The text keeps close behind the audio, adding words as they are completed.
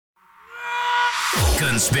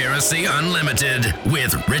Conspiracy Unlimited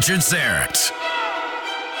with Richard Serrett.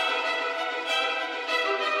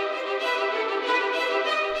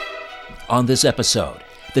 On this episode,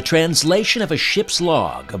 the translation of a ship's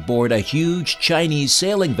log aboard a huge Chinese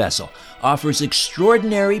sailing vessel offers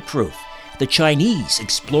extraordinary proof the Chinese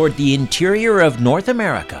explored the interior of North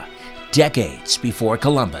America decades before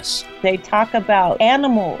Columbus. They talk about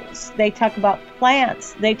animals, they talk about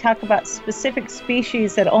plants, they talk about specific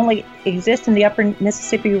species that only exist in the upper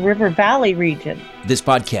Mississippi River Valley region. This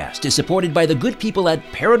podcast is supported by the good people at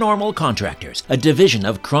Paranormal Contractors, a division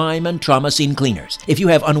of crime and trauma scene cleaners. If you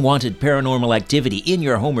have unwanted paranormal activity in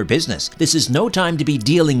your home or business, this is no time to be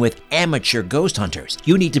dealing with amateur ghost hunters.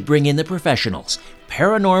 You need to bring in the professionals.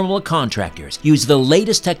 Paranormal Contractors use the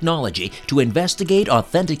latest technology to investigate,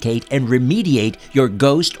 authenticate, and remediate your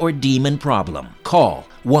ghost or demon problem. Call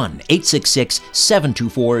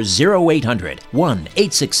 1-866-724-0800,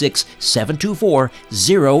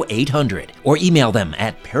 1-866-724-0800, or email them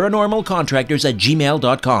at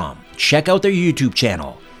paranormalcontractors@gmail.com. Check out their YouTube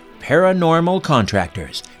channel, Paranormal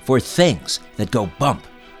Contractors, for things that go bump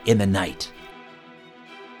in the night.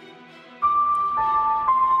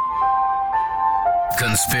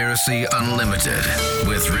 Conspiracy Unlimited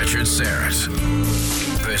with Richard Serrett.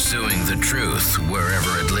 Pursuing the truth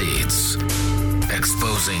wherever it leads.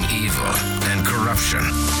 Exposing evil and corruption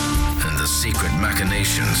and the secret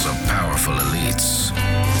machinations of powerful elites.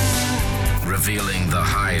 Revealing the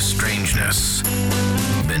high strangeness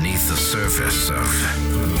beneath the surface of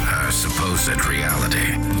our supposed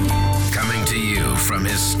reality. Coming to you from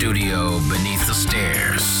his studio beneath the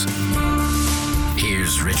stairs.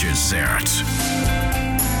 Here's Richard Serrett.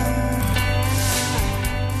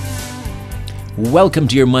 Welcome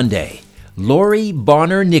to your Monday. Lori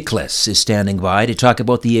Bonner Nicholas is standing by to talk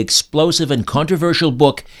about the explosive and controversial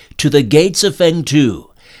book To the Gates of Fengtu,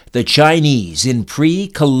 The Chinese in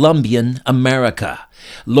Pre-Columbian America.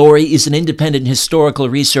 Lori is an independent historical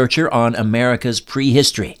researcher on America's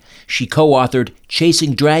prehistory. She co-authored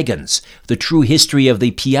Chasing Dragons, The True History of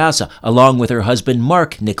the Piazza, along with her husband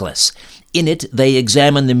Mark Nicholas. In it, they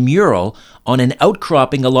examine the mural on an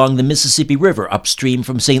outcropping along the Mississippi River upstream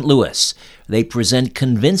from St. Louis. They present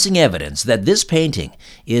convincing evidence that this painting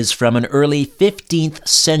is from an early 15th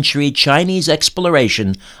century Chinese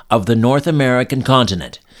exploration of the North American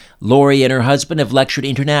continent. Lori and her husband have lectured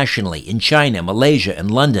internationally in China, Malaysia,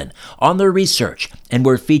 and London on their research and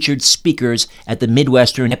were featured speakers at the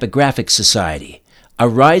Midwestern Epigraphic Society.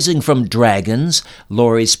 Arising from dragons,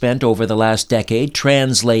 Lori spent over the last decade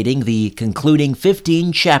translating the concluding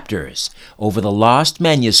 15 chapters over the lost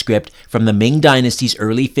manuscript from the Ming Dynasty's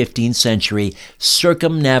early 15th century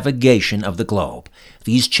circumnavigation of the globe.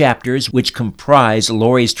 These chapters, which comprise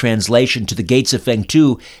Lori's translation To the Gates of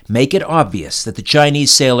Fengtu, make it obvious that the Chinese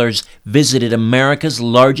sailors visited America's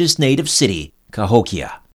largest native city,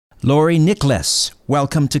 Cahokia. Lori Nicholas,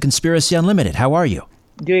 welcome to Conspiracy Unlimited. How are you?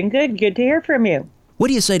 Doing good. Good to hear from you. What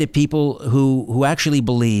do you say to people who actually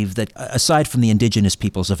believe that, aside from the indigenous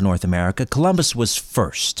peoples of North America, Columbus was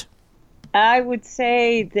first? I would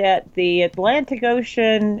say that the Atlantic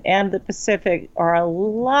Ocean and the Pacific are a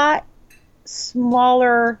lot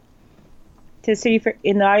smaller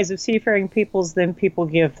in the eyes of seafaring peoples than people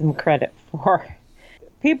give them credit for.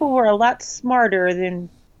 People were a lot smarter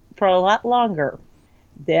for a lot longer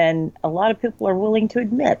than a lot of people are willing to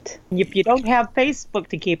admit. If you don't have Facebook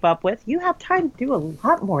to keep up with, you have time to do a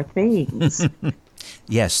lot more things.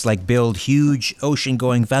 Yes, like build huge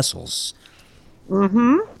ocean-going vessels.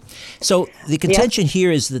 Mm-hmm. So the contention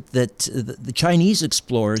here is that the Chinese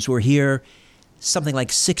explorers were here something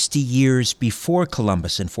like 60 years before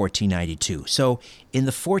Columbus in 1492. So in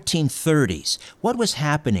the 1430s, what was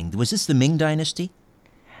happening? Was this the Ming Dynasty?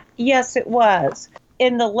 Yes, it was.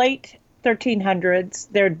 In the late 1300s,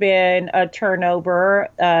 there'd been a turnover.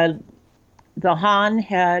 The Han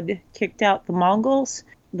had kicked out the Mongols.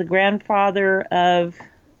 The grandfather of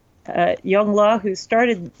Yongle, who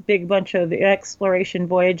started a big bunch of the exploration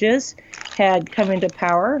voyages, had come into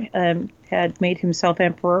power, had made himself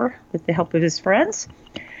emperor with the help of his friends.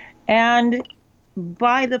 And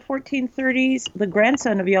by the 1430s, the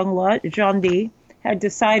grandson of Yongle, Zhandi, had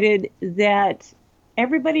decided that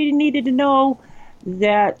everybody needed to know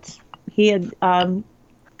that he had come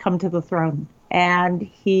to the throne. And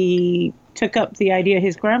he took up the idea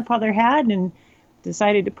his grandfather had and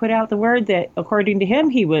decided to put out the word that, according to him,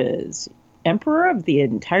 he was emperor of the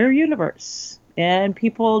entire universe. And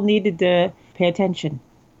people needed to pay attention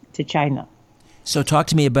to China. So talk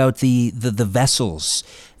to me about the vessels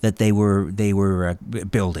that they were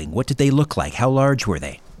building. What did they look like? How large were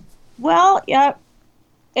they? Well,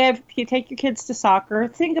 if you take your kids to soccer,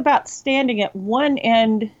 think about standing at one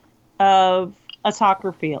end of a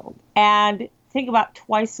soccer field and think about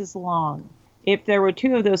twice as long. If there were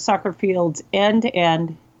two of those soccer fields end to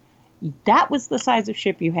end, that was the size of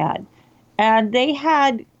ship you had. And they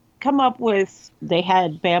had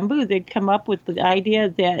bamboo. They'd come up with the idea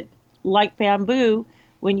that, like bamboo,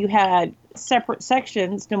 when you had separate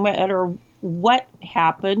sections, no matter what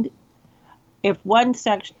happened, if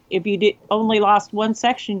you only lost one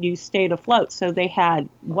section, you stayed afloat. So they had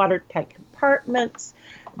watertight compartments.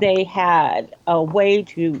 They had a way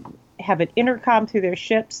to have an intercom through their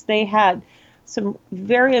ships. They had some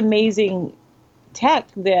very amazing tech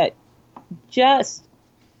that just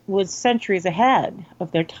was centuries ahead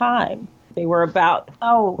of their time. They were about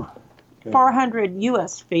 400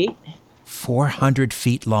 U.S. feet. 400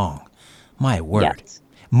 feet long. My word. Yes.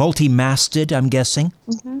 Multi-masted, I'm guessing?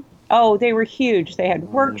 Mm-hmm. Oh, they were huge. They had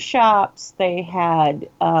workshops. They had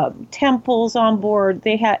temples on board.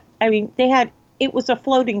 It was a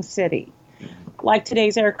floating city. Like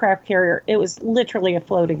today's aircraft carrier, it was literally a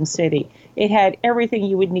floating city. It had everything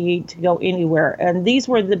you would need to go anywhere. And these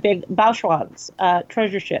were the big Baoshuans,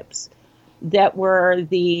 treasure ships, that were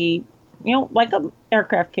like an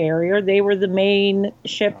aircraft carrier. They were the main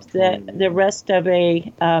ship that the rest of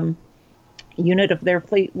a unit of their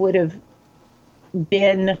fleet would have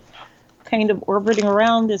been kind of orbiting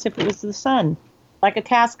around as if it was the sun, like a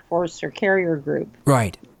task force or carrier group.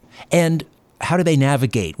 Right. And how do they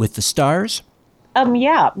navigate? With the stars?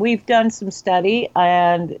 Yeah, we've done some study,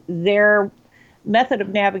 and their method of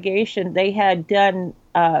navigation, they had done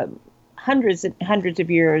hundreds and hundreds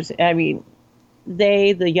of years. I mean,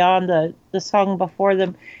 the Yan, the Song before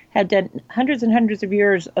them, had done hundreds and hundreds of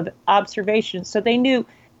years of observations. So they knew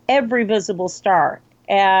every visible star,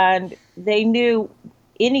 and they knew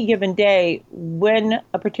any given day when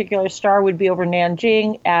a particular star would be over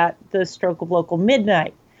Nanjing at the stroke of local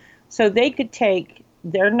midnight. So they could take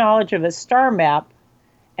their knowledge of a star map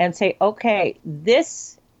and say, okay,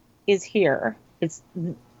 this is here. It's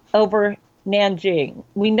over Nanjing.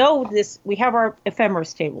 We know this. We have our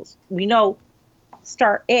ephemeris tables. We know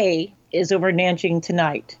star A is over Nanjing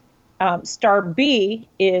tonight. Star B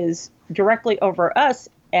is directly over us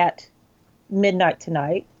at midnight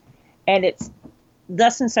tonight, and it's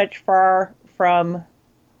thus and such far from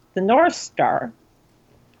the North Star.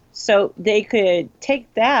 So they could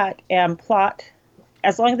take that and plot.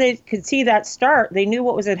 As long as they could see that star, they knew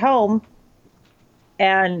what was at home,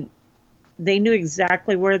 and they knew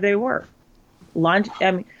exactly where they were.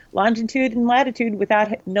 Longitude and latitude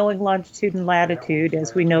without knowing longitude and latitude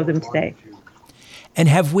as we know them today. And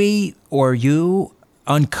have we, or you,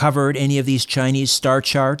 uncovered any of these Chinese star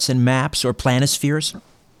charts and maps or planispheres?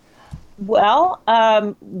 Well,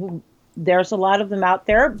 there's a lot of them out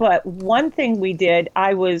there, but one thing we did,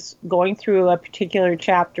 I was going through a particular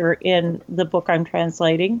chapter in the book I'm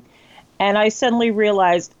translating, and I suddenly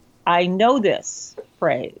realized I know this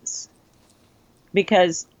phrase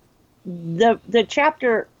because the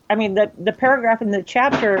chapter, the paragraph in the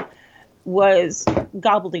chapter was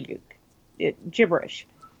gobbledygook, gibberish,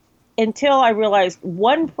 until I realized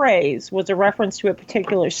one phrase was a reference to a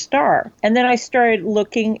particular star. And then I started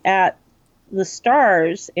looking at the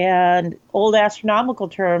stars and old astronomical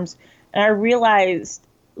terms, and I realized,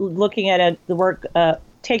 looking at the work,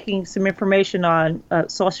 taking some information on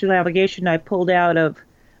celestial navigation,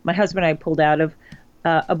 my husband and I pulled out of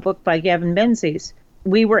a book by Gavin Menzies.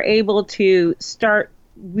 We were able to start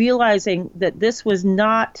realizing that this was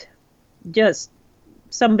not just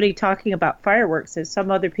somebody talking about fireworks, as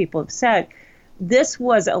some other people have said. This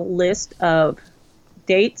was a list of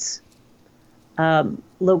dates,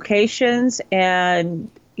 locations, and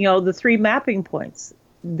the three mapping points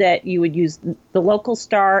that you would use, the local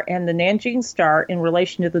star and the Nanjing star in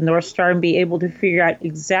relation to the North Star, and be able to figure out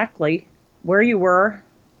exactly where you were,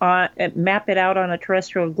 map it out on a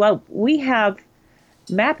terrestrial globe. We have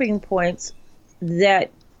mapping points that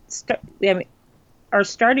are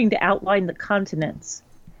starting to outline the continents.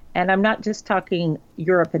 And I'm not just talking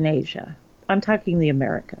Europe and Asia. I'm talking the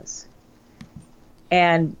Americas.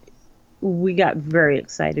 And we got very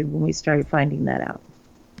excited when we started finding that out.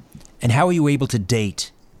 And how are you able to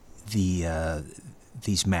date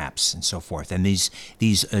these maps and so forth, and these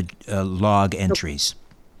log entries?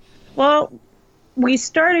 Well, we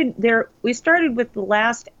started with the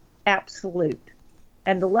last absolute.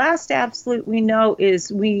 And the last absolute we know is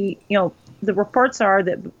the reports are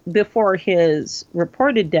that before his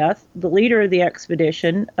reported death, the leader of the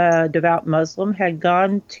expedition, a devout Muslim, had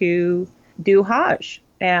gone to do Hajj.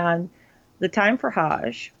 And the time for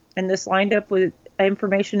Hajj, and this lined up with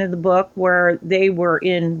information in the book where they were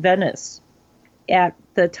in Venice at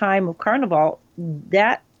the time of Carnival,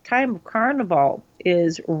 that time of Carnival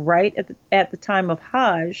is right at the time of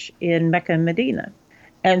Hajj in Mecca and Medina.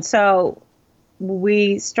 And so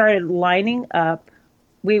we started lining up.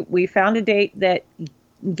 We found a date that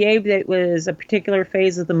gave that it was a particular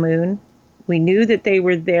phase of the moon. We knew that they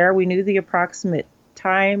were there. We knew the approximate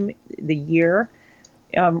time, the year,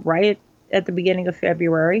 right at the beginning of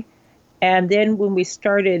February. And then when we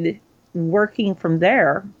started working from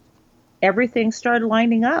there, everything started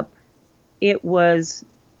lining up. It was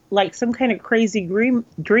like some kind of crazy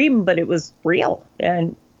dream, but it was real.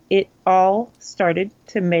 And it all started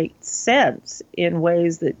to make sense in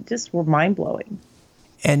ways that just were mind-blowing.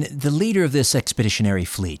 And the leader of this expeditionary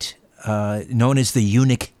fleet, known as the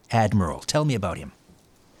Eunuch Admiral, tell me about him.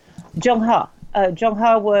 Zheng He. Zheng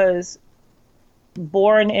He was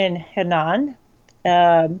born in Henan.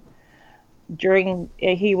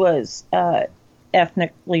 He was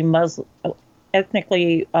ethnically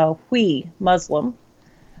Hui Muslim.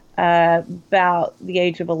 About the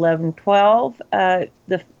age of 11, 12,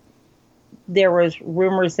 there was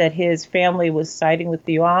rumors that his family was siding with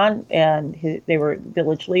the Yuan, and they were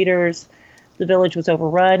village leaders. The village was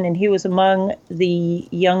overrun, and he was among the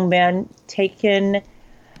young men taken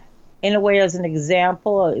in a way as an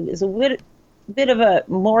example. It was a bit of a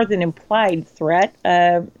more than implied threat,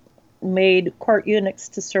 made court eunuchs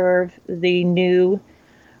to serve the new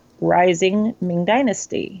rising Ming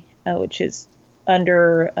Dynasty, which is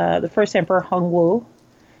under the first emperor Hongwu.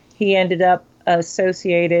 He ended up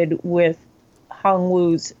associated with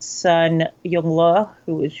Hongwu's son Yongle,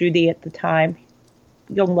 who was Zhudi at the time.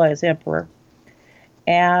 Yongle is emperor.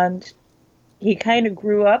 And he kind of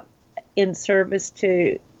grew up in service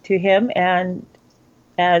to him, and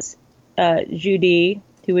as Zhudi,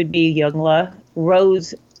 who would be Yongle,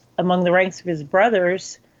 rose among the ranks of his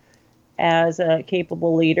brothers as a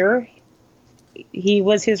capable leader, he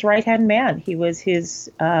was his right-hand man. He was his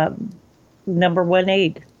number one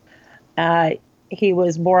aide. He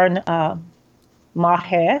was born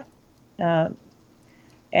Mahe,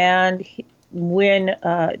 and when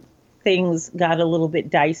things got a little bit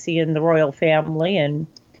dicey in the royal family, and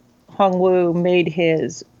Hongwu made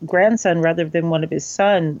his grandson rather than one of his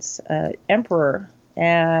sons emperor,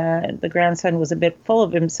 and the grandson was a bit full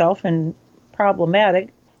of himself and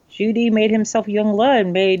problematic, Zhudi made himself Yongle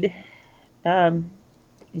and made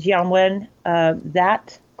Jianwen,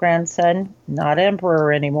 that grandson, not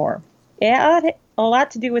emperor anymore. It had a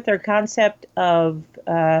lot to do with their concept of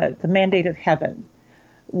the mandate of heaven,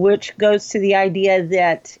 which goes to the idea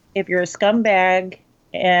that if you're a scumbag,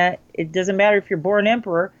 it doesn't matter if you're born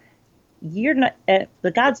emperor, you're not.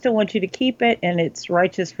 The gods don't want you to keep it, and it's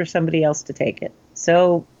righteous for somebody else to take it.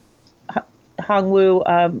 So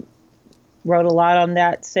Hongwu wrote a lot on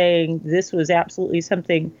that, saying this was absolutely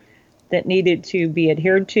something that needed to be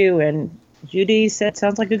adhered to, and Zhudi said,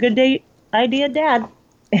 sounds like a good idea, Dad.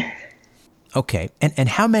 Okay, and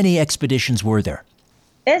how many expeditions were there?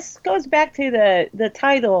 This goes back to the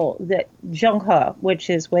title that Zheng He, which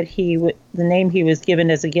is the name he was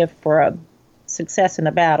given as a gift for a success in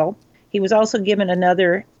a battle. He was also given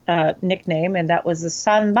another nickname, and that was the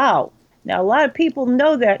San Bao. Now, a lot of people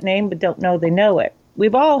know that name, but don't know they know it.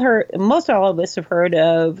 We've all heard, most all of us have heard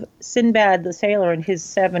of Sinbad the Sailor and his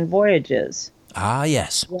 7 voyages. Ah,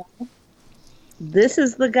 yes. Yeah. This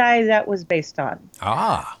is the guy that was based on.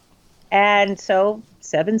 Ah. And so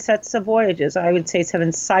 7 sets of voyages. I would say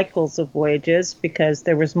 7 cycles of voyages, because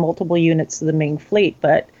there was multiple units of the Ming fleet.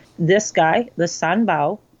 But this guy, the San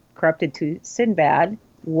Bao, corrupted to Sinbad,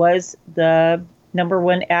 was the number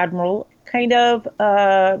 1 admiral, kind of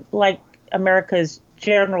like America's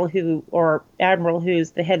admiral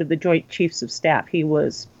who's the head of the Joint Chiefs of Staff. He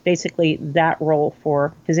was basically that role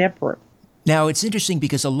for his emperor. Now, it's interesting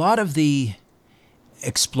because a lot of the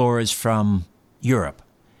explorers from Europe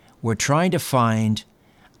were trying to find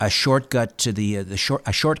a shortcut to the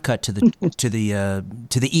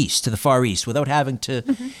east, to the Far East, without having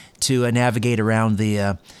to navigate around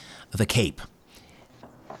the Cape.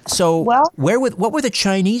 So, what were the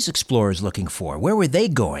Chinese explorers looking for? Where were they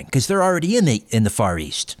going? Because they're already in the Far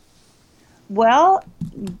East. Well,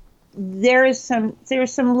 there's some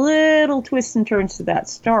little twists and turns to that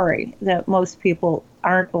story that most people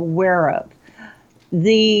aren't aware of.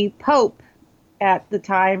 The Pope at the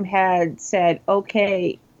time had said,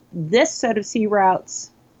 okay, this set of sea routes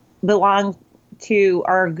belong to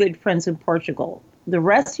our good friends in Portugal. The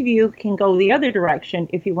rest of you can go the other direction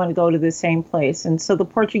if you want to go to the same place. And so the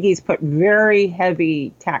Portuguese put very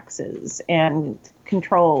heavy taxes and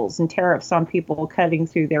controls and tariffs on people cutting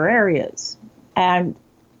through their areas. And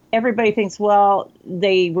everybody thinks, well,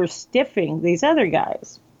 they were stiffing these other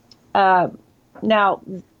guys. Now,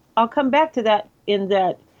 I'll come back to that in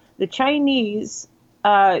that the Chinese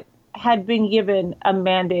had been given a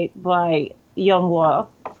mandate by Yonghua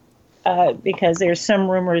because there's some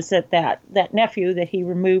rumors that nephew that he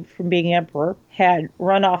removed from being emperor had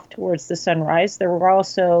run off towards the sunrise. There were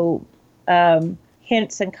also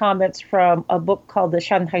hints and comments from a book called the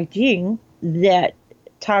Shanghai Jing that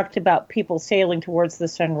talked about people sailing towards the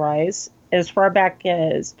sunrise. As far back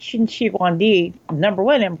as Qin Shi Huangdi, number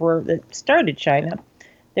one emperor that started China,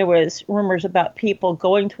 there was rumors about people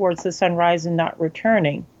going towards the sunrise and not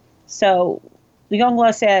returning. So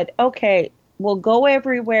Yonghua said, okay, we'll go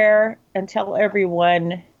everywhere and tell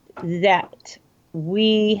everyone that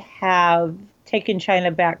we have taken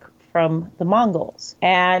China back from the Mongols.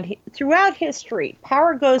 And throughout history,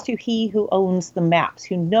 power goes to he who owns the maps,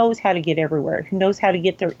 who knows how to get everywhere, who knows how to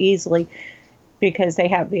get there easily, because they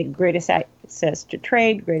have the greatest access to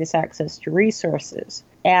trade, greatest access to resources.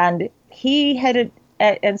 And he headed,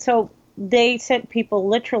 and so they sent people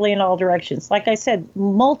literally in all directions. Like I said,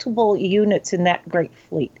 multiple units in that great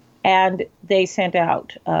fleet. And they sent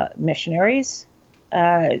out missionaries,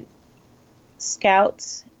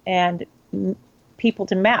 scouts, and people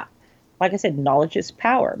to map. Like I said, knowledge is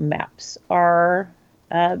power. Maps are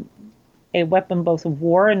a weapon both of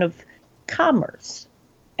war and of commerce.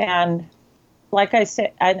 And like I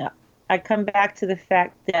said, I come back to the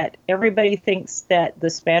fact that everybody thinks that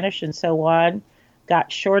the Spanish and so on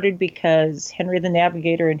got shorted because Henry the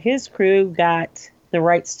Navigator and his crew got the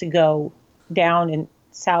rights to go down and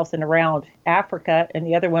south and around Africa, and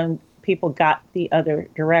the other one, people got the other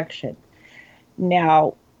direction.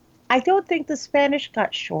 Now, I don't think the Spanish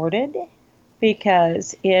got shorted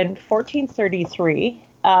because in 1433,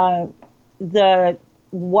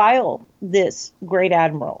 while this great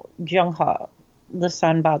admiral, Zheng He, the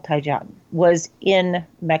son Bao Taijian, was in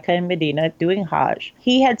Mecca and Medina doing Hajj,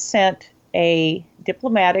 he had sent a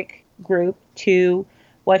diplomatic group to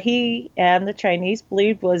what he and the Chinese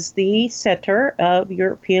believed was the center of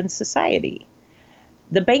European society,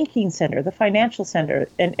 the banking center, the financial center,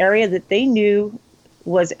 an area that they knew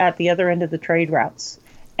was at the other end of the trade routes,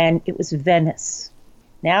 and it was Venice.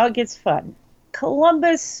 Now it gets fun.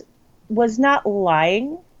 Columbus was not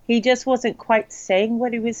lying. He just wasn't quite saying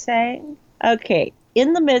what he was saying. Okay,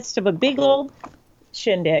 in the midst of a big old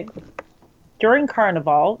shindig, during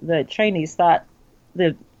Carnival, the Chinese thought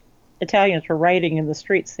the Italians were rioting in the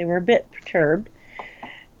streets. They were a bit perturbed.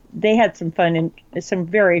 They had some fun and some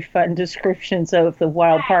very fun descriptions of the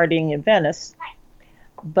wild partying in Venice.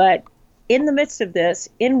 But in the midst of this,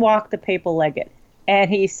 in walked the papal legate. And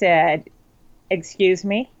he said, excuse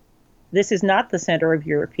me, this is not the center of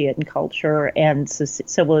European culture and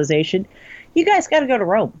civilization. You guys got to go to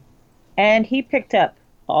Rome. And he picked up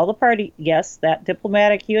all the party guests, that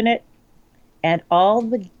diplomatic unit, and all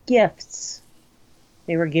the gifts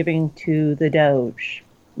they were giving to the Doge.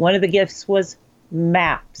 One of the gifts was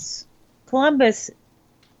maps. Columbus,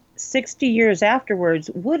 60 years afterwards,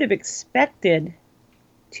 would have expected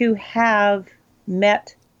to have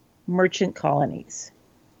met merchant colonies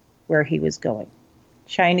where he was going.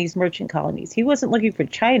 Chinese merchant colonies. He wasn't looking for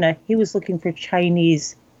China, he was looking for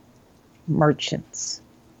Chinese merchants.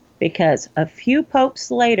 Because a few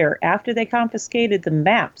popes later, after they confiscated the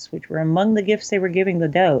maps, which were among the gifts they were giving the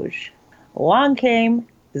Doge, along came,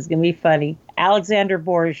 this is going to be funny, Alexander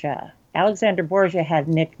Borgia. Alexander Borgia had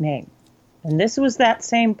a nickname. And this was that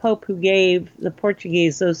same pope who gave the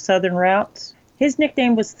Portuguese those southern routes. His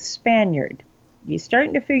nickname was the Spaniard. You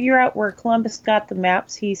starting to figure out where Columbus got the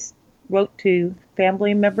maps he wrote to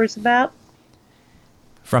family members about?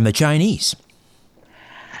 From the Chinese.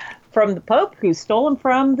 From the Pope, who stole them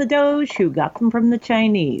from the Doge, who got them from the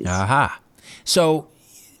Chinese. Aha. So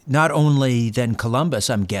not only then Columbus,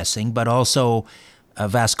 I'm guessing, but also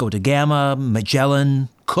Vasco da Gama, Magellan,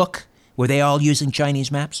 Cook, were they all using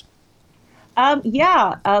Chinese maps?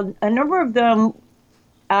 Yeah, a number of them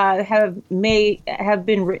have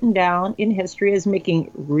been written down in history as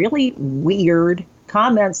making really weird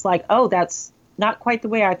comments like, oh, that's not quite the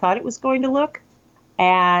way I thought it was going to look.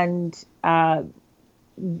 And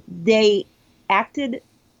they acted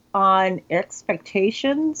on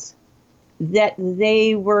expectations that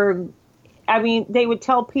they would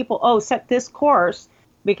tell people, oh, set this course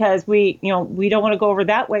because we don't want to go over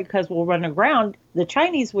that way because we'll run aground. The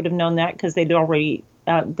Chinese would have known that because they'd already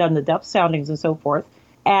done the depth soundings and so forth.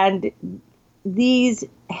 And these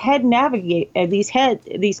these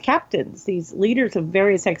captains, these leaders of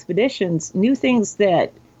various expeditions knew things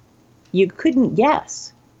that you couldn't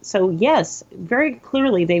guess. So yes, very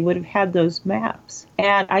clearly they would have had those maps.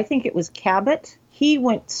 And I think it was Cabot. he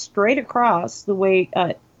went straight across the way,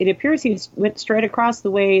 it appears he went straight across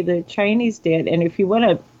the way the Chinese did. And if you want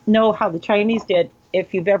to know how the Chinese did,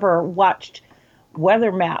 if you've ever watched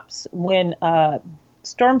weather maps, when a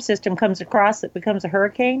storm system comes across that becomes a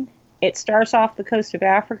hurricane, it starts off the coast of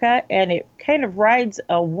Africa and it kind of rides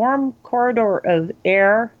a warm corridor of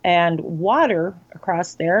air and water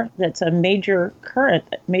across there. That's a major current,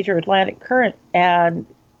 major Atlantic current. And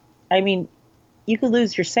I mean, you could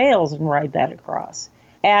lose your sails and ride that across.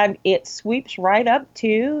 And it sweeps right up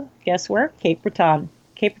to, guess where? Cape Breton.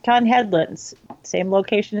 Cape Breton Headlands, same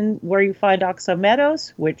location where you find Oxo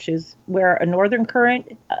Meadows, which is where a northern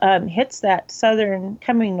current hits that southern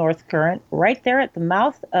coming north current, right there at the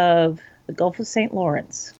mouth of the Gulf of St.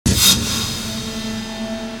 Lawrence.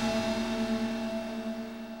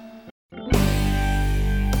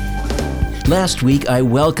 Last week, I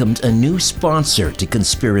welcomed a new sponsor to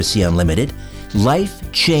Conspiracy Unlimited, Life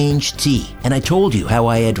Change Tea. And I told you how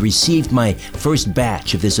I had received my first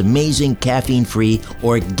batch of this amazing caffeine-free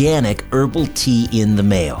organic herbal tea in the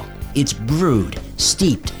mail. It's brewed,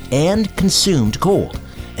 steeped, and consumed cold.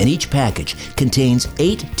 And each package contains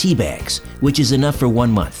 8 tea bags, which is enough for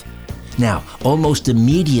 1 month. Now, almost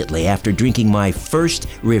immediately after drinking my first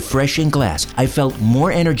refreshing glass, I felt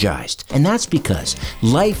more energized. And that's because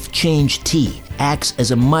Life Change Tea acts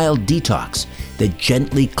as a mild detox that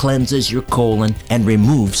gently cleanses your colon and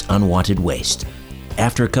removes unwanted waste.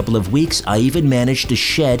 After a couple of weeks, I even managed to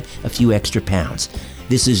shed a few extra pounds.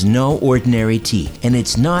 This is no ordinary tea, and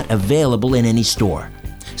it's not available in any store.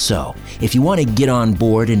 So, if you want to get on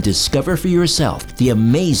board and discover for yourself the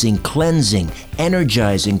amazing cleansing,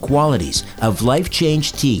 energizing qualities of Life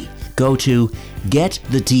Change Tea, go to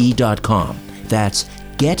getthetea.com. That's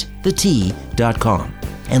getthetea.com.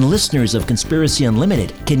 And listeners of Conspiracy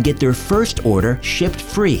Unlimited can get their first order shipped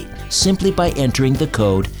free simply by entering the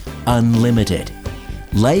code UNLIMITED.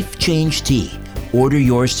 Life Change Tea. Order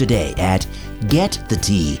yours today at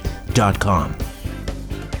getthetea.com.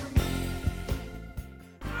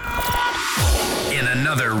 In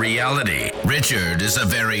another reality, Richard is a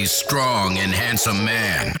very strong and handsome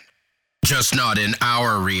man. Just not in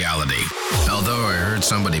our reality. Although I heard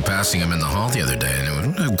somebody passing him in the hall the other day,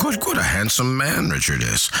 and it was, what a handsome man Richard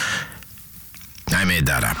is. I made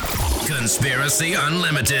that up. Conspiracy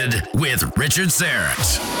Unlimited with Richard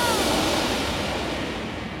Serrett.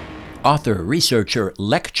 Author, researcher,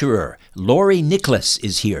 lecturer Lori Nicholas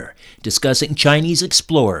is here, discussing Chinese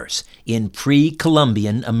explorers in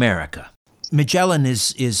pre-Columbian America. Magellan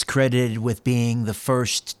is credited with being the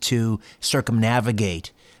first to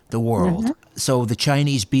circumnavigate the world. Mm-hmm. So the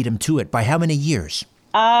Chinese beat him to it by how many years?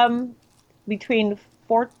 Between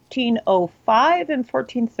 1405 and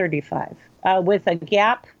 1435, with a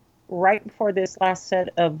gap right before this last set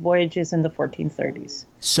of voyages in the 1430s.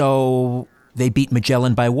 So they beat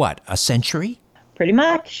Magellan by what, a century? Pretty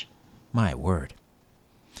much. My word.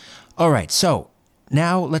 All right, so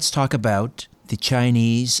now let's talk about the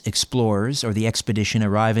Chinese explorers or the expedition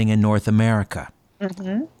arriving in North America.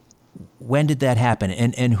 Mm-hmm. When did that happen?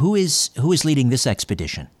 And who is leading this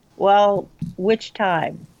expedition? Well, which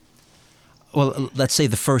time? Well, let's say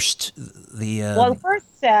the first. The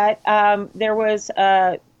first set, there was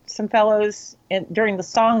some fellows during the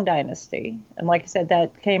Song Dynasty. And like I said,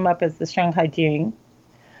 that came up as the Shanghai Jing.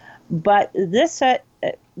 But this set,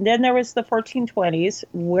 then there was the 1420s,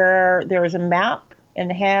 where there was a map in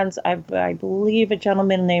the hands, I believe, a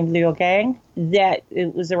gentleman named Liu Gang, that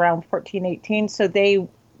it was around 1418. So they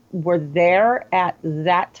were there at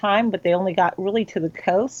that time, but they only got really to the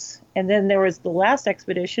coast. And then there was the last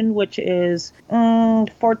expedition, which is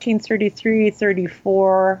 1433,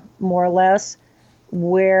 34, more or less,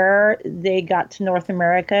 where they got to North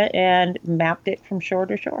America and mapped it from shore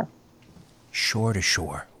to shore. Shore to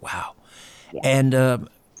shore. Wow. Yeah. And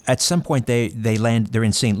at some point they're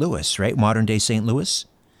in St. Louis, right? Modern day St. Louis?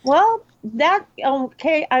 Well,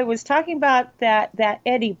 I was talking about that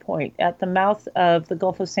eddy point at the mouth of the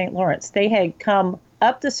Gulf of St. Lawrence. They had come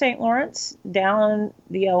up the St. Lawrence, down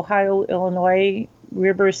the Ohio-Illinois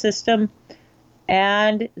river system,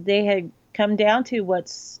 and they had come down to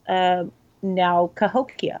what's now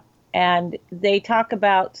Cahokia. And they talk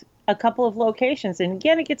about a couple of locations. And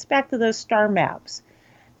again, it gets back to those star maps.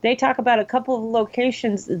 They talk about a couple of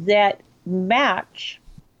locations that match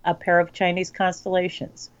a pair of Chinese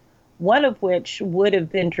constellations, one of which would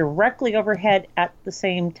have been directly overhead at the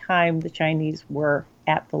same time the Chinese were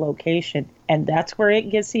at the location. And that's where it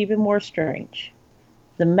gets even more strange.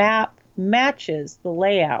 The map matches the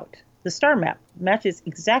layout. The star map matches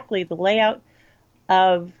exactly the layout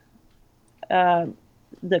of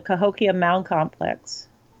the Cahokia Mound Complex.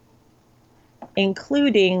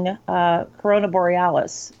 including Corona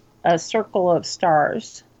Borealis, a circle of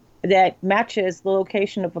stars that matches the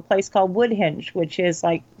location of a place called Woodhenge, which is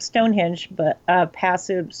like Stonehenge, but a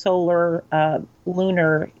passive solar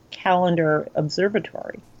lunar calendar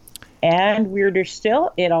observatory. And weirder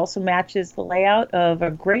still, it also matches the layout of a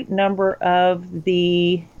great number of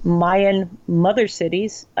the Mayan mother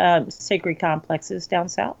cities, sacred complexes down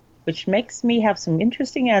south, which makes me have some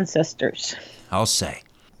interesting ancestors. I'll say.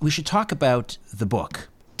 We should talk about the book,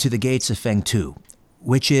 To the Gates of Feng Tu,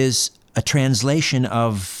 which is a translation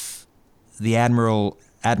of the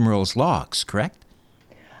Admiral's logs, correct?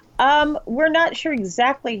 We're not sure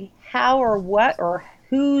exactly how or what or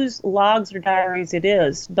whose logs or diaries it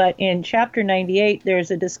is, but in chapter 98,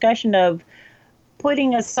 there's a discussion of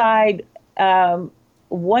putting aside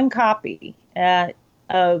one copy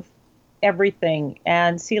of everything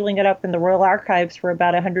and sealing it up in the Royal Archives for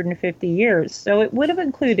about 150 years. So it would have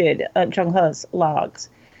included Zheng He's logs.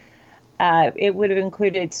 It would have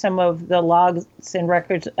included some of the logs and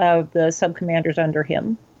records of the sub-commanders under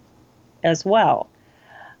him as well.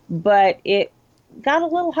 But it got a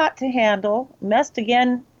little hot to handle, messed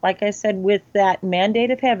again, like I said, with that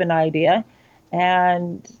mandate of heaven idea,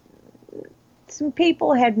 and some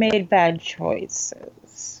people had made bad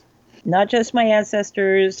choices. Not just my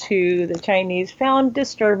ancestors, who the Chinese found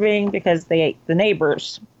disturbing because they ate the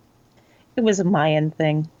neighbors. It was a Mayan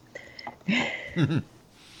thing.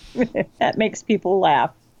 That makes people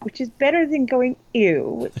laugh, which is better than going,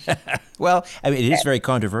 ew. Well, I mean, it is very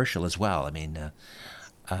controversial as well. I mean,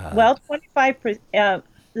 well, 25%.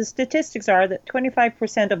 The statistics are that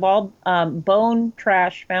 25% of all bone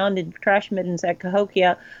trash found in trash middens at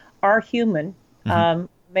Cahokia are human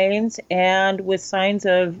remains and with signs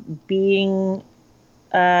of being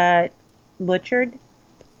butchered.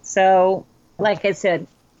 So, like I said,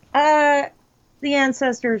 the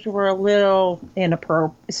ancestors were a little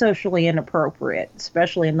socially inappropriate,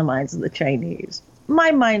 especially in the minds of the Chinese.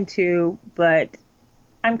 My mind too, but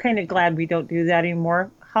I'm kind of glad we don't do that anymore.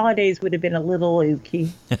 Holidays would have been a little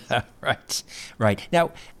ooky. Right.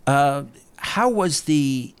 Now, how was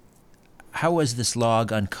this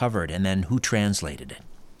log uncovered, and then who translated it?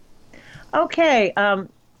 Okay,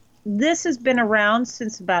 this has been around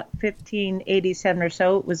since about 1587 or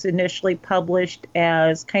so. It was initially published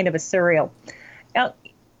as kind of a serial.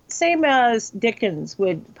 Same as Dickens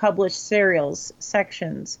would publish serials,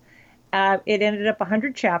 sections. It ended up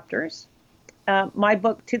 100 chapters. My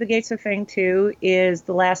book, To the Gates of Feng Tu, is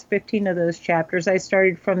the last 15 of those chapters. I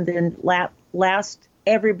started from the last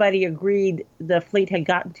everybody agreed the fleet had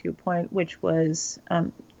gotten to point, which was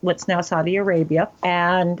what's now Saudi Arabia.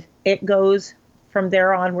 And it goes from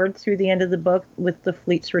there onward through the end of the book with the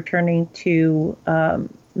fleets returning to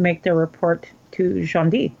make their report to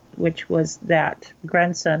Zhandi, which was that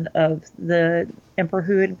grandson of the emperor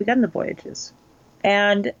who had begun the voyages.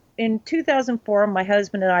 And in 2004, my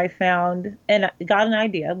husband and I found and got an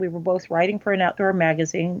idea. We were both writing for an outdoor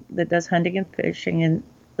magazine that does hunting and fishing in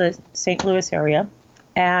the St. Louis area.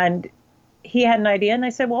 And he had an idea, and I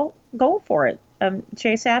said, well, go for it.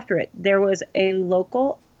 Chase after it. There was a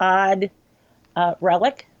local odd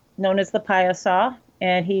relic known as the Payasa,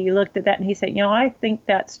 and he looked at that and he said, I think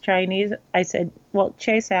that's Chinese. I said, well,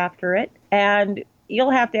 chase after it. And you'll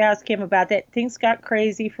have to ask him about that. Things got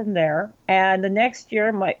crazy from there. And the next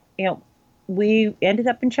year, we ended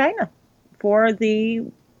up in China for the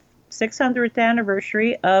 600th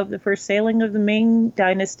anniversary of the first sailing of the Ming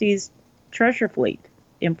Dynasty's treasure fleet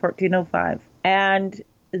in 1405. And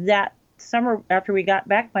that summer after we got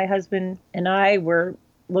back, my husband and I were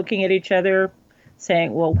looking at each other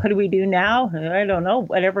saying, well, what do we do now? I don't know,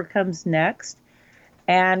 whatever comes next.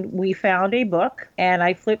 And we found a book, and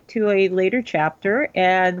I flipped to a later chapter,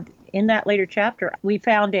 and in that later chapter, we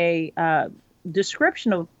found a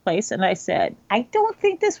description of a place, and I said, I don't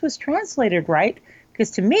think this was translated right,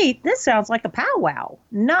 because to me, this sounds like a powwow,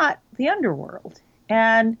 not the underworld.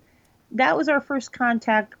 And that was our first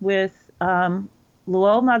contact with Luo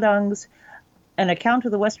Madang's An Account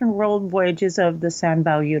of the Western World Voyages of the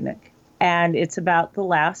Sanbao Eunuch. And it's about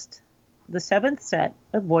the seventh set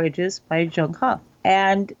of voyages by Zheng He.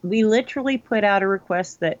 And we literally put out a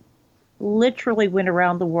request that literally went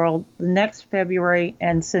around the world the next February.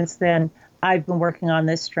 And since then, I've been working on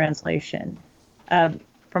this translation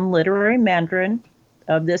from literary Mandarin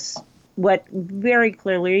of this, what very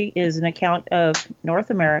clearly is an account of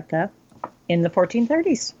North America in the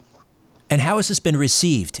 1430s. And how has this been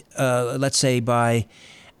received, let's say, by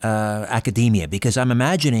academia? Because I'm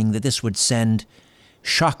imagining that this would send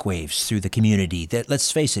shockwaves through the community. That,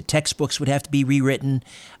 let's face it, textbooks would have to be rewritten.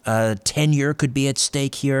 Tenure could be at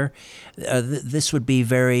stake here. This would be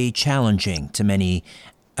very challenging to many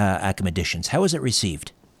academicians. How was it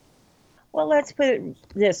received? Well, let's put it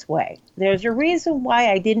this way. There's a reason why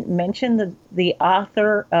I didn't mention the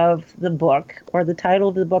author of the book or the title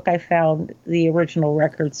of the book I found the original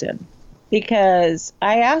records in. Because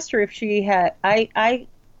I asked her if she had, I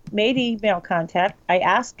made email contact. I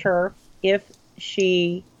asked her if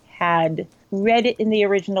she had read it in the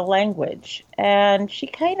original language. And she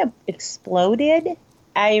kind of exploded.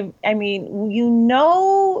 I mean, you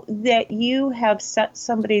know that you have set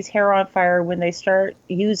somebody's hair on fire when they start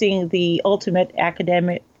using the ultimate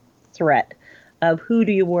academic threat of who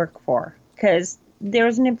do you work for? Because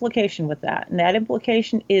there's an implication with that. And that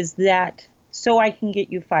implication is that so I can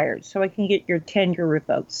get you fired, so I can get your tenure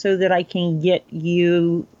revoked, so that I can get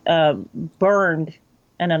you burned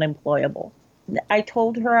and unemployable. I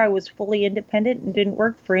told her I was fully independent and didn't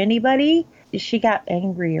work for anybody. She got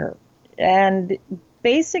angrier. And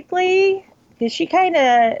basically, because she kind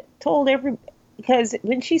of told because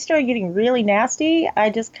when she started getting really nasty, I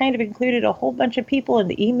just kind of included a whole bunch of people in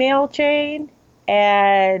the email chain.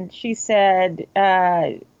 And she said,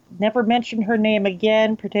 never mention her name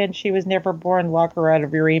again, pretend she was never born, lock her out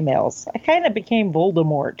of your emails. I kind of became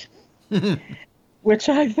Voldemort, which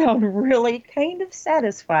I found really kind of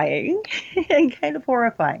satisfying and kind of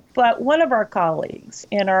horrifying. But one of our colleagues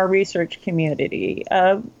in our research community,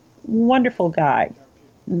 a wonderful guy,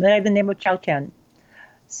 by the name of Chow Chen,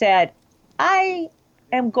 said, I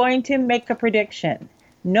am going to make a prediction.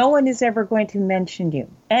 No one is ever going to mention you.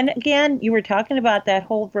 And again, you were talking about that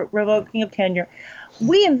whole revoking of tenure.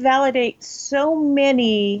 We invalidate so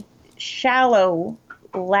many shallow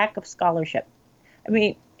lack of scholarship. I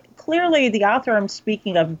mean, clearly the author I'm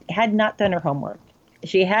speaking of had not done her homework.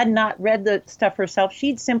 She had not read the stuff herself.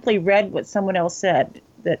 She'd simply read what someone else said,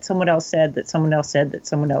 that someone else said, that someone else said, that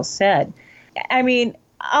someone else said. I mean,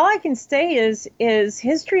 all I can say is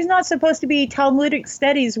history is not supposed to be Talmudic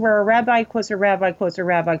studies where a rabbi quotes a rabbi quotes a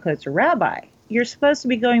rabbi quotes a rabbi. You're supposed to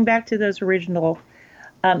be going back to those original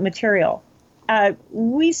material.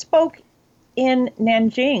 We spoke in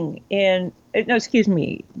Nanjing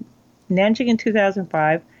Nanjing in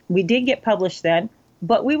 2005. We did get published then,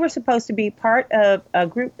 but we were supposed to be part of a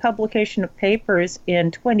group publication of papers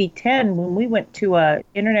in 2010 when we went to an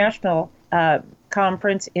international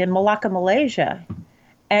conference in Malacca, Malaysia.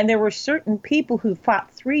 And there were certain people who fought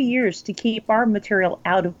 3 years to keep our material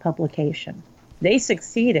out of publication. They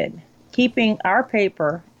succeeded, keeping our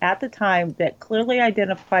paper at the time that clearly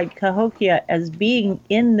identified Cahokia as being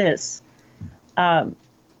in this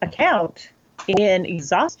account in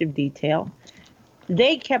exhaustive detail.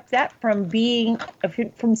 They kept that from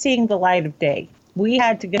seeing the light of day. We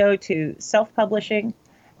had to go to self-publishing.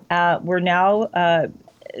 We're now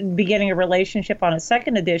beginning a relationship on a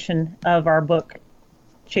second edition of our book,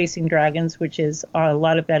 Chasing Dragons, which is a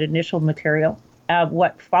lot of that initial material.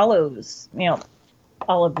 What follows,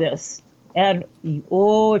 all of this. And,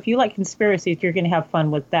 if you like conspiracies, you're going to have fun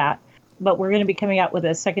with that. But we're going to be coming out with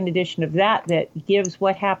a second edition of that gives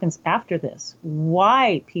what happens after this,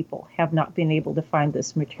 why people have not been able to find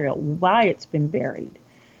this material, why it's been buried,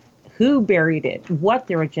 who buried it, what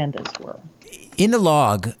their agendas were. In the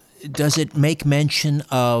log, does it make mention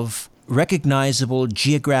of recognizable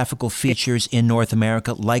geographical features in North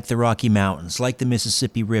America, like the Rocky Mountains, like the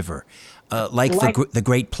Mississippi River, like the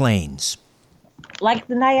Great Plains? Like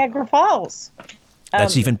the Niagara Falls.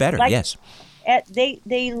 That's even better, yes. They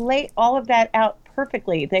lay all of that out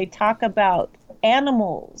perfectly. They talk about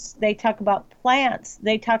animals. They talk about plants.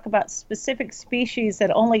 They talk about specific species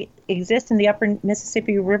that only exist in the upper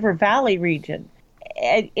Mississippi River Valley region.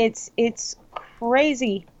 It's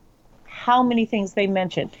crazy how many things they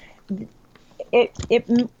mention.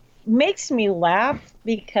 It makes me laugh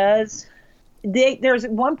because there's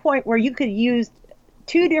one point where you could use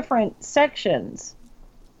two different sections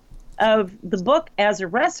of the book as a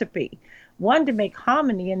recipe, one to make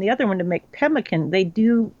hominy and the other one to make pemmican. They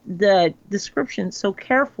do the description so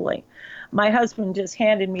carefully. My husband just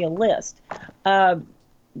handed me a list.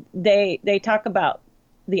 They talk about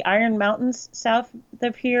the Iron Mountains south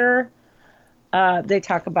of here. They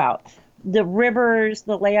talk about the rivers,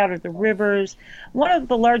 the layout of the rivers. One of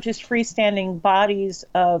the largest freestanding bodies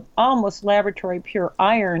of almost laboratory pure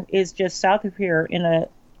iron is just south of here in a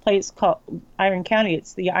place called Iron County.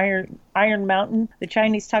 It's the Iron Mountain. The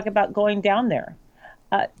Chinese talk about going down there.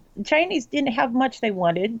 The Chinese didn't have much they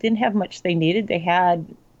wanted, didn't have much they needed. They had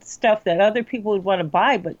stuff that other people would want to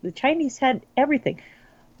buy, but the Chinese had everything.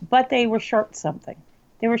 But they were short something.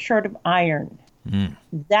 They were short of iron.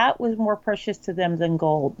 That was more precious to them than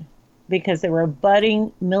gold because they were a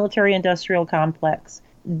budding military-industrial complex.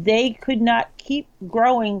 They could not keep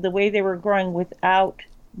growing the way they were growing without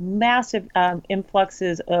massive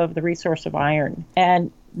influxes of the resource of iron.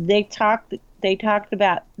 And they talked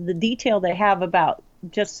about the detail they have about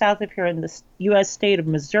just south of here in the U.S. state of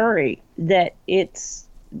Missouri, that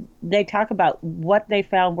they talk about what they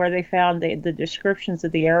found, where they found, the descriptions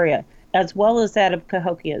of the area, as well as that of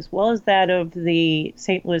Cahokia, as well as that of the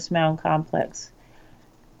St. Louis Mound Complex.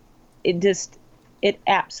 It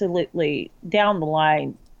absolutely, down the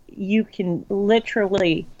line, you can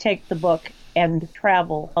literally take the book and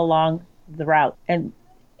travel along the route, and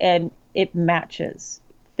it matches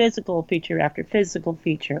physical feature after physical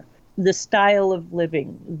feature. The style of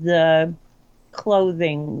living, the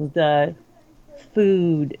clothing, the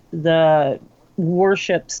food, the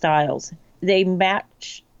worship styles, they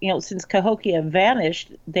match, since Cahokia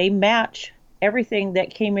vanished, they match everything that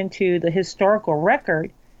came into the historical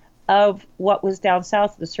record of what was down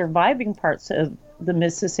south, the surviving parts of the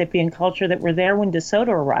Mississippian culture that were there when DeSoto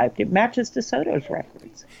arrived. It matches DeSoto's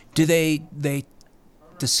records. Do they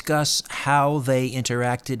discuss how they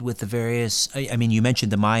interacted with the various, I mean, you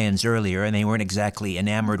mentioned the Mayans earlier, and they weren't exactly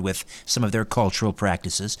enamored with some of their cultural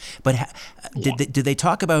practices, but did they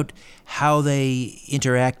talk about how they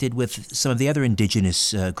interacted with some of the other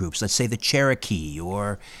indigenous groups, let's say the Cherokee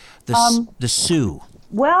or the Sioux?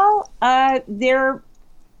 Well,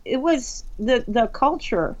 it was the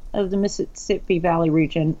culture of the Mississippi Valley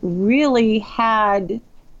region really had,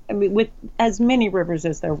 with as many rivers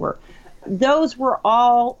as there were, those were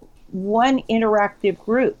all one interactive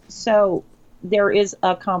group. So there is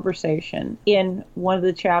a conversation in one of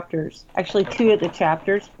the chapters, actually two of the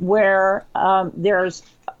chapters, where there's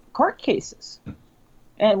court cases.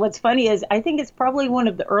 And what's funny is I think it's probably one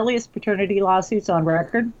of the earliest paternity lawsuits on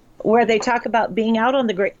record, where they talk about being out on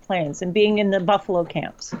the Great Plains and being in the buffalo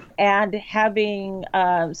camps and having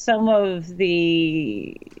some of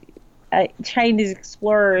the Chinese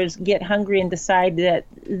explorers get hungry and decide that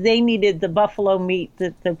they needed the buffalo meat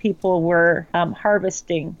that the people were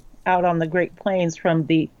harvesting out on the Great Plains from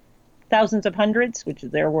the thousands of hundreds, which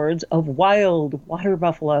is their words, of wild water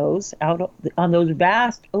buffaloes out on those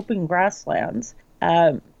vast open grasslands.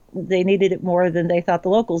 They needed it more than they thought the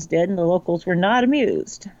locals did, and the locals were not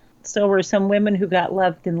amused. So were some women who got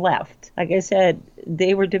loved and left. Like I said,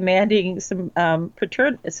 they were demanding some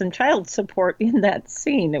child support in that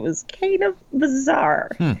scene. It was kind of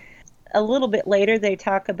bizarre. A little bit later, they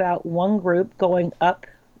talk about one group going up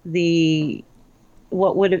the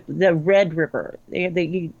Red River.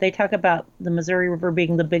 They talk about the Missouri River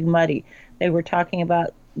being the Big Muddy. They were talking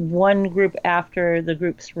about one group after the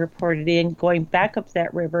groups reported in going back up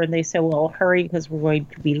that river, and they said, well, hurry because we're going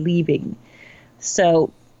to be leaving.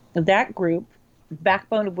 So that group,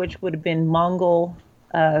 backbone of which would have been Mongol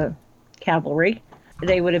cavalry,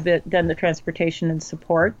 they would have done the transportation and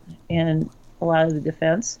support and a lot of the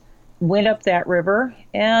defense, went up that river,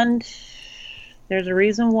 and there's a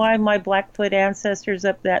reason why my Blackfoot ancestors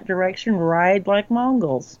up that direction ride like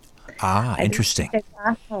Mongols. Interesting.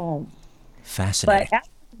 Home. Fascinating. But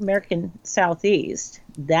after the American Southeast,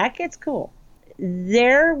 that gets cool.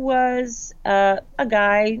 There was a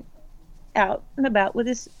guy out and about with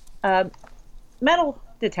his metal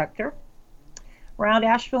detector around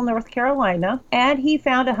Asheville, North Carolina, and he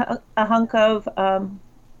found a hunk of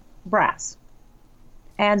brass.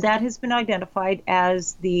 And that has been identified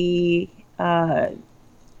as the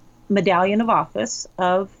medallion of office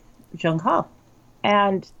of Zheng He.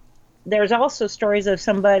 And there's also stories of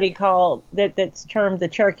somebody that's termed the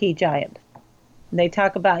Cherokee Giant. And they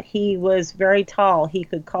talk about he was very tall. He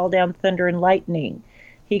could call down thunder and lightning.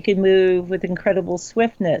 He could move with incredible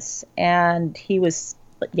swiftness, and he was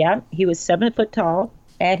 7 foot tall,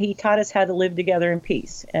 and he taught us how to live together in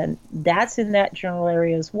peace. And that's in that general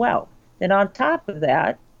area as well. Then on top of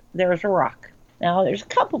that, there's a rock. Now, there's a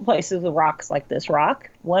couple places with rocks like this rock,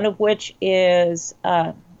 one of which is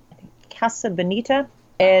Casa Bonita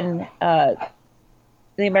in the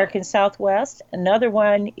American Southwest. Another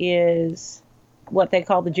one is what they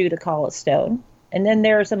call the Judicaula Stone. And then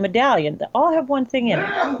there's a medallion that all have one thing in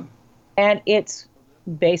it. And it's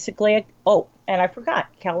basically, and I forgot,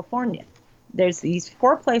 California. There's these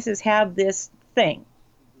 4 places have this thing.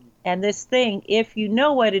 And this thing, if you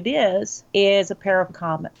know what it is a pair of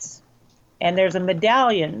comets. And there's a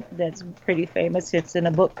medallion that's pretty famous. It's in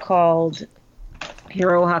a book called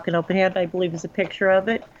Hero Hawk and Open Hand, I believe is a picture of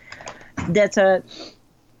it. That's a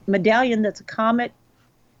medallion that's a comet,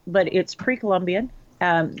 but it's pre-Columbian.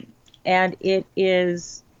 And it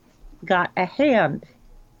is got a hand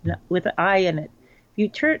with an eye in it. If you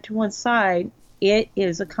turn it to one side, it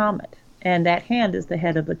is a comet, and that hand is the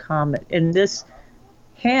head of the comet. And this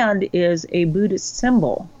hand is a Buddhist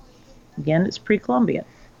symbol. Again, it's pre-Columbian.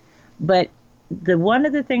 But one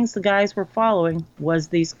of the things the guys were following was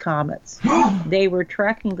these comets. They were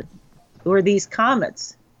tracking these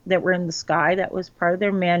comets that were in the sky. That was part of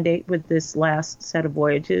their mandate with this last set of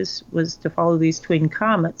voyages, was to follow these twin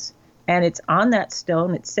comets. And it's on that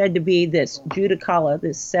stone. It's said to be this Judicala,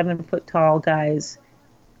 this 7-foot-tall guy's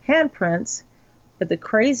handprints. But the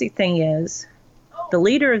crazy thing is, the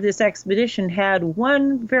leader of this expedition had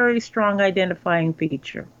one very strong identifying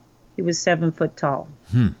feature. He was 7 foot tall.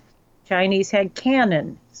 Chinese had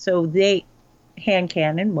cannon, so hand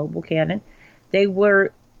cannon, mobile cannon.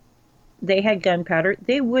 They had gunpowder.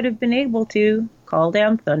 They would have been able to call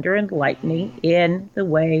down thunder and lightning in the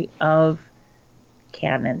way of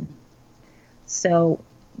cannon. So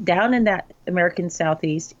down in that American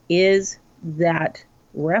Southeast is that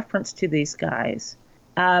reference to these guys.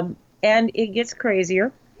 And it gets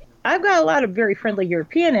crazier. I've got a lot of very friendly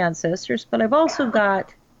European ancestors, but I've also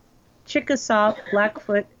got Chickasaw,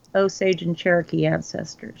 Blackfoot, Osage, and Cherokee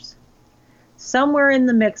ancestors. Somewhere in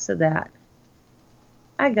the mix of that,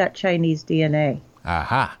 I got Chinese DNA.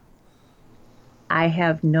 Aha. I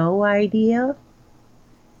have no idea,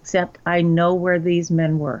 except I know where these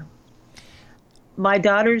men were. My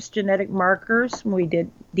daughter's genetic markers, we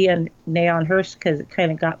did DNA on hers because it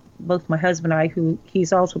kind of got both my husband and I,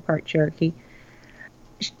 he's also part Cherokee.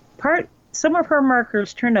 Some of her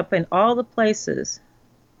markers turned up in all the places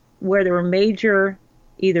where there were major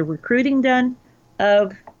either recruiting done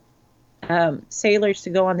of sailors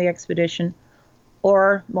to go on the expedition,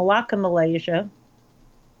 or Malacca, Malaysia,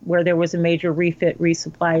 where there was a major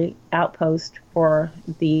resupply outpost for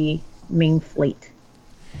the Ming fleet.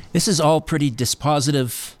 This is all pretty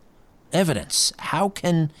dispositive evidence. How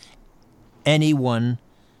can anyone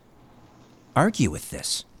argue with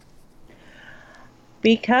this?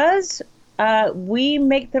 Because we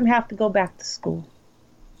make them have to go back to school.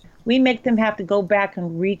 We make them have to go back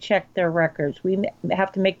and recheck their records. We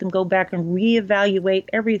have to make them go back and reevaluate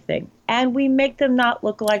everything. And we make them not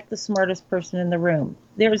look like the smartest person in the room.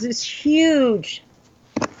 There's this huge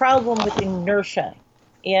problem with inertia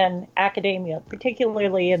in academia,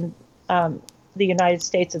 particularly in the United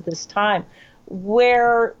States at this time,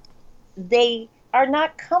 where they are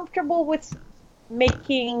not comfortable with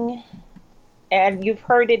making, and you've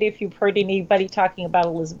heard it if you've heard anybody talking about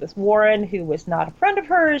Elizabeth Warren, who was not a friend of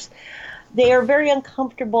hers. They are very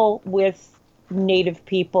uncomfortable with Native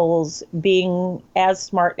peoples being as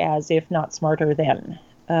smart as, if not smarter than,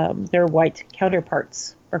 their white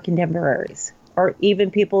counterparts or contemporaries, or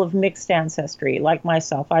even people of mixed ancestry, like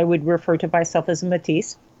myself. I would refer to myself as a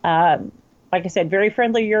Métis. Like I said, very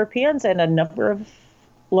friendly Europeans and a number of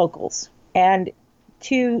locals. And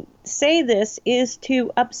to say this is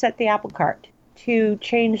to upset the apple cart, to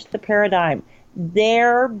change the paradigm.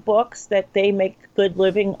 Their books that they make good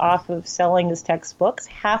living off of selling as textbooks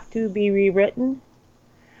have to be rewritten.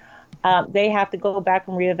 They have to go back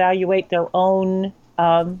and reevaluate their own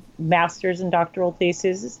master's and doctoral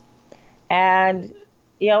theses and,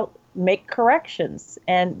 make corrections.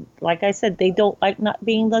 And like I said, they don't like not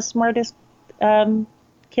being the smartest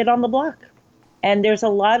kid on the block. And there's a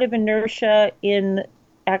lot of inertia in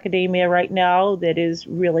academia right now that is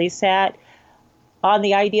really sad on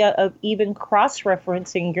the idea of even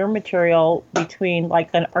cross-referencing your material between like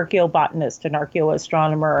an archaeobotanist, an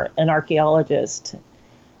archaeoastronomer, an archaeologist,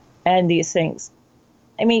 and these things.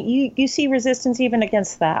 I mean, you see resistance even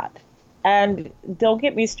against that. And don't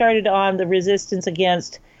get me started on the resistance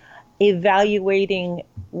against evaluating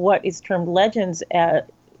what is termed legends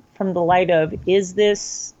from the light of, is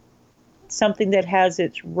this something that has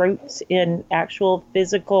its roots in actual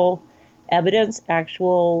physical evidence,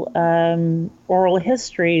 actual oral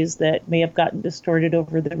histories that may have gotten distorted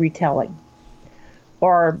over the retelling,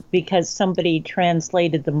 or because somebody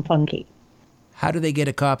translated them funky. How do they get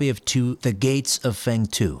a copy of To the Gates of Feng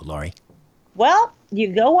Tu, Laurie? Well, you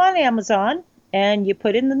go on Amazon and you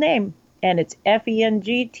put in the name, and it's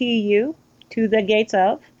FENGTU, To the Gates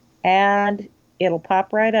of, and it'll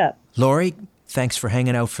pop right up. Laurie, thanks for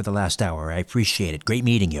hanging out for the last hour. I appreciate it. Great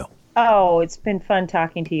meeting you. Oh, it's been fun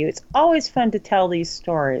talking to you. It's always fun to tell these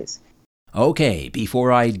stories. Okay,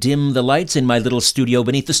 before I dim the lights in my little studio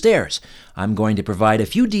beneath the stairs, I'm going to provide a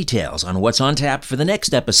few details on what's on tap for the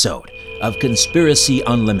next episode of Conspiracy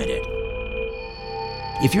Unlimited.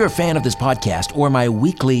 If you're a fan of this podcast or my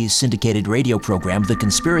weekly syndicated radio program, The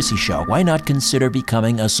Conspiracy Show, why not consider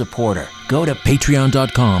becoming a supporter? Go to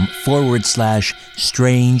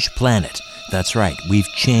patreon.com/Strange Planet. That's right, we've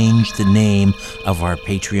changed the name of our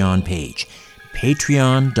Patreon page.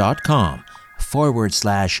 Patreon.com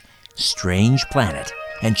patreon.com/Strange Planet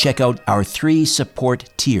and check out our 3 support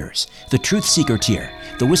tiers: the Truth Seeker tier,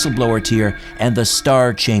 the Whistleblower tier, and the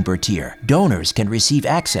Star Chamber tier. Donors can receive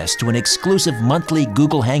access to an exclusive monthly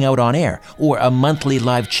Google Hangout on air or a monthly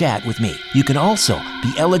live chat with me. You can also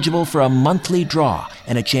be eligible for a monthly draw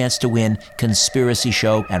and a chance to win Conspiracy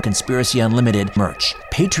Show and Conspiracy Unlimited merch.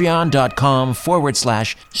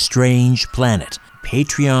 Patreon.com/Strange Planet.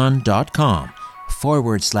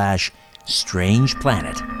 Patreon.com/Strange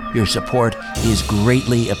Planet. Your support is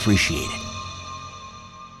greatly appreciated.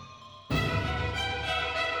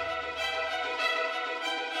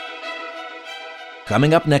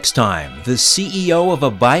 Coming up next time, the CEO of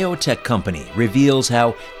a biotech company reveals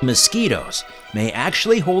how mosquitoes may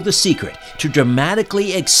actually hold the secret to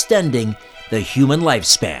dramatically extending the human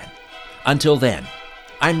lifespan. Until then,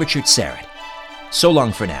 I'm Richard Serrett. So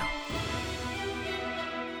long for now.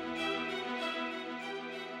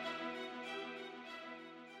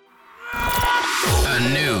 A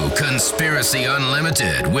new Conspiracy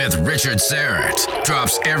Unlimited with Richard Serrett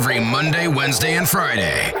drops every Monday, Wednesday, and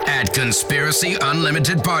Friday at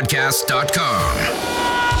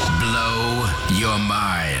conspiracyunlimitedpodcast.com. Blow your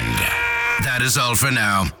mind. That is all for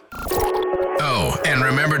now. Oh, and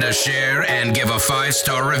remember to share and give a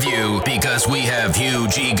 5-star review because we have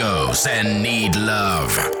huge egos and need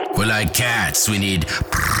love. We're like cats. We need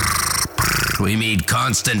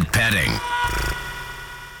constant petting.